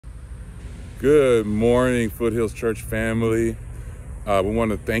Good morning, Foothills Church family. We want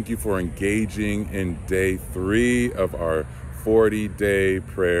to thank you for engaging in day 3 of our 40-day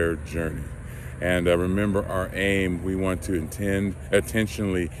prayer journey. And remember our aim, we want to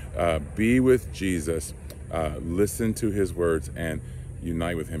intentionally be with Jesus, listen to his words, and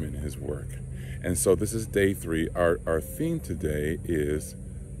unite with him in his work. And so this is day 3. Our theme today is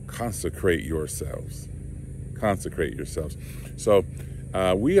consecrate yourselves. Consecrate yourselves. So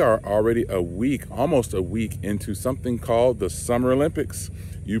we are already almost a week into something called the Summer Olympics.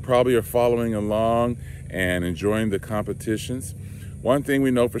 You probably are following along and enjoying the competitions. One thing we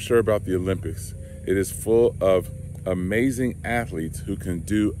know for sure about the Olympics, it is full of amazing athletes who can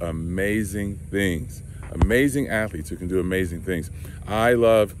do amazing things. Amazing athletes who can do amazing things. I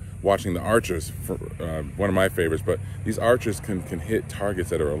love watching the archers, for one of my favorites, but these archers can hit targets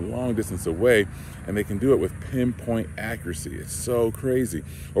that are a long distance away, and they can do it with pinpoint accuracy. It's so crazy.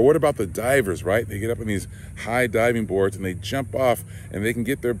 Or what about the divers, right? They get up on these high diving boards and they jump off, and they can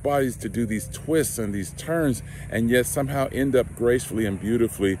get their bodies to do these twists and these turns, and yet somehow end up gracefully and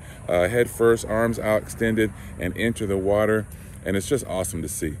beautifully, head first, arms out extended, and enter the water. And it's just awesome to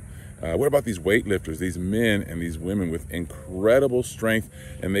see. What about these weightlifters, these men and these women with incredible strength,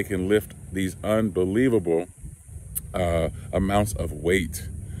 and they can lift these unbelievable amounts of weight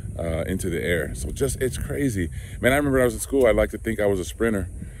into the air. So it's crazy. Man, I remember when I was in school, I like to think I was a sprinter,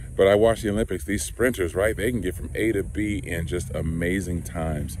 but I watched the Olympics. These sprinters, right, they can get from A to B in just amazing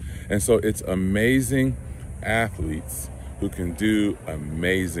times. And so it's amazing athletes who can do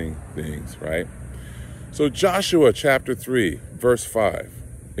amazing things, right? So Joshua chapter 3, verse 5.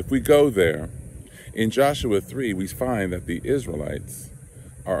 If we go there, in Joshua 3, we find that the Israelites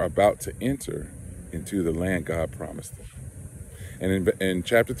are about to enter into the land God promised them. And in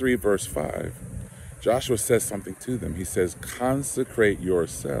chapter 3, verse 5, Joshua says something to them. He says, consecrate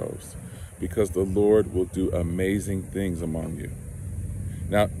yourselves because the Lord will do amazing things among you.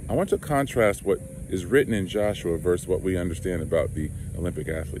 Now, I want to contrast what is written in Joshua versus what we understand about the Olympic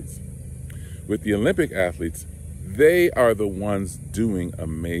athletes. With the Olympic athletes, they are the ones doing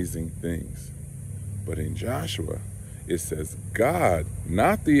amazing things. But in Joshua, it says God,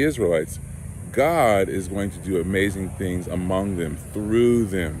 not the Israelites, God is going to do amazing things among them, through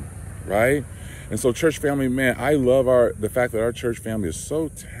them, right? And so church family, man, I love the fact that our church family is so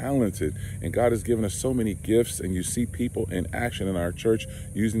talented, and God has given us so many gifts, and you see people in action in our church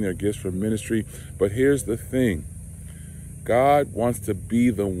using their gifts for ministry. But here's the thing. God wants to be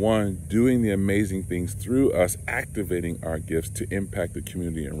the one doing the amazing things through us, activating our gifts to impact the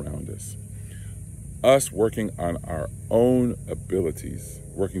community around us. Us working on our own abilities,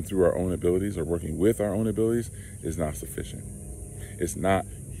 working through our own abilities or working with our own abilities is not sufficient. It's not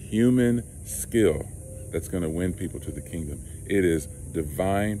human skill that's going to win people to the kingdom. It is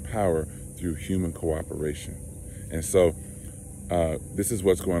divine power through human cooperation. And so this is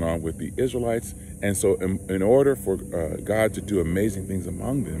what's going on with the Israelites. And so in order for God to do amazing things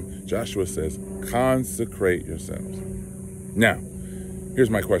among them, Joshua says, consecrate yourselves. Now,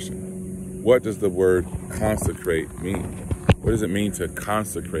 here's my question. What does the word consecrate mean? What does it mean to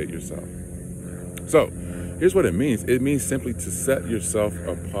consecrate yourself? So here's what it means. It means simply to set yourself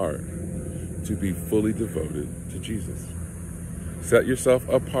apart, to be fully devoted to Jesus. Set yourself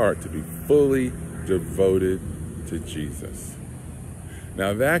apart to be fully devoted to Jesus.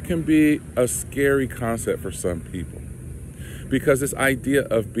 Now that can be a scary concept for some people, because this idea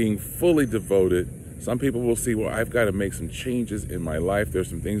of being fully devoted, some people will see, well, I've got to make some changes in my life. There's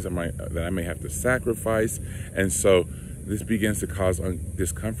some things that I may have to sacrifice. And so this begins to cause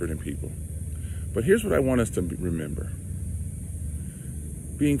discomfort in people. But here's what I want us to remember.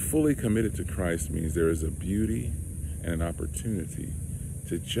 Being fully committed to Christ means there is a beauty and an opportunity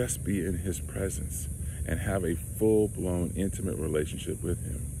to just be in his presence and have a full-blown, intimate relationship with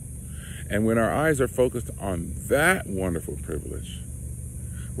him. And when our eyes are focused on that wonderful privilege,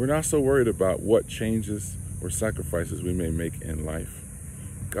 we're not so worried about what changes or sacrifices we may make in life.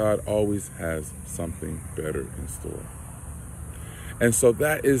 God always has something better in store. And so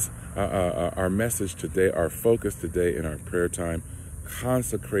that is our message today, our focus today in our prayer time,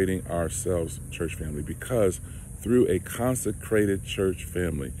 consecrating ourselves, church family, because through a consecrated church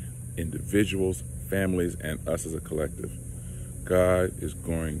family, individuals, families, and us as a collective, God is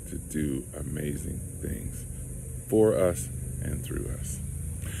going to do amazing things for us and through us.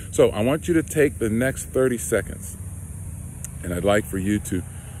 So I want you to take the next 30 seconds, and I'd like for you to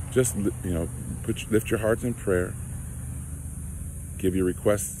just, lift your hearts in prayer, give your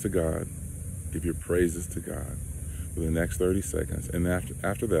requests to God, give your praises to God for the next 30 seconds. And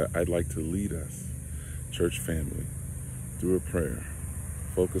after that, I'd like to lead us, church family, through a prayer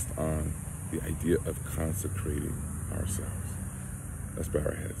focused on the idea of consecrating ourselves. Let's bow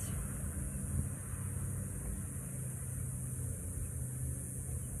our heads.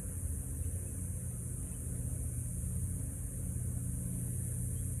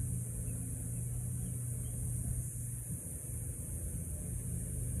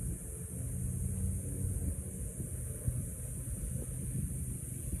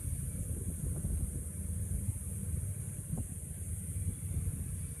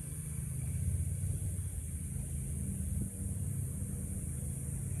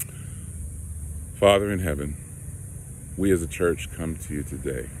 Father in heaven, we as a church come to you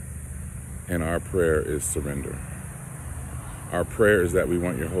today, and our prayer is surrender. Our prayer is that we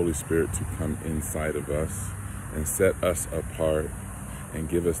want your Holy Spirit to come inside of us and set us apart and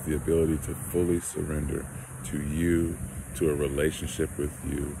give us the ability to fully surrender to you, to a relationship with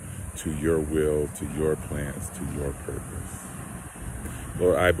you, to your will, to your plans, to your purpose.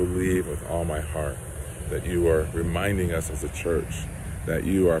 Lord, I believe with all my heart that you are reminding us as a church that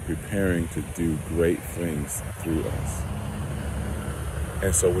you are preparing to do great things through us.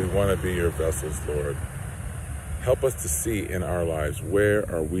 And so we want to be your vessels, Lord. Help us to see in our lives, where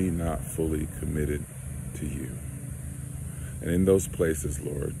are we not fully committed to you? And in those places,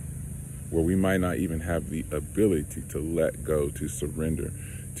 Lord, where we might not even have the ability to let go, to surrender,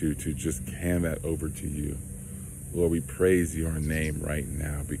 to just hand that over to you, Lord, we praise your name right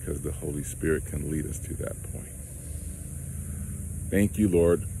now because the Holy Spirit can lead us to that point. Thank you,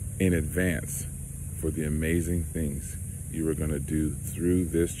 Lord, in advance for the amazing things you are going to do through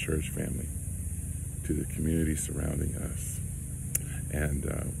this church family to the community surrounding us. And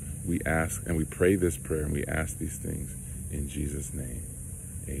we ask and we pray this prayer and we ask these things in Jesus' name.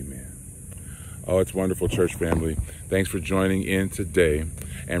 Amen. Oh, it's wonderful, church family. Thanks for joining in today.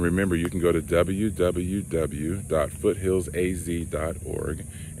 And remember, you can go to www.foothillsaz.org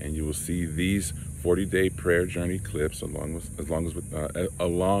and you will see these 40-day prayer journey clips along with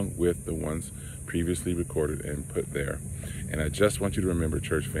the ones previously recorded and put there. And I just want you to remember,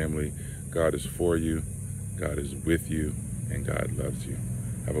 church family, God is for you, God is with you, and God loves you.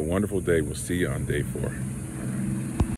 Have a wonderful day. We'll see you on day 4.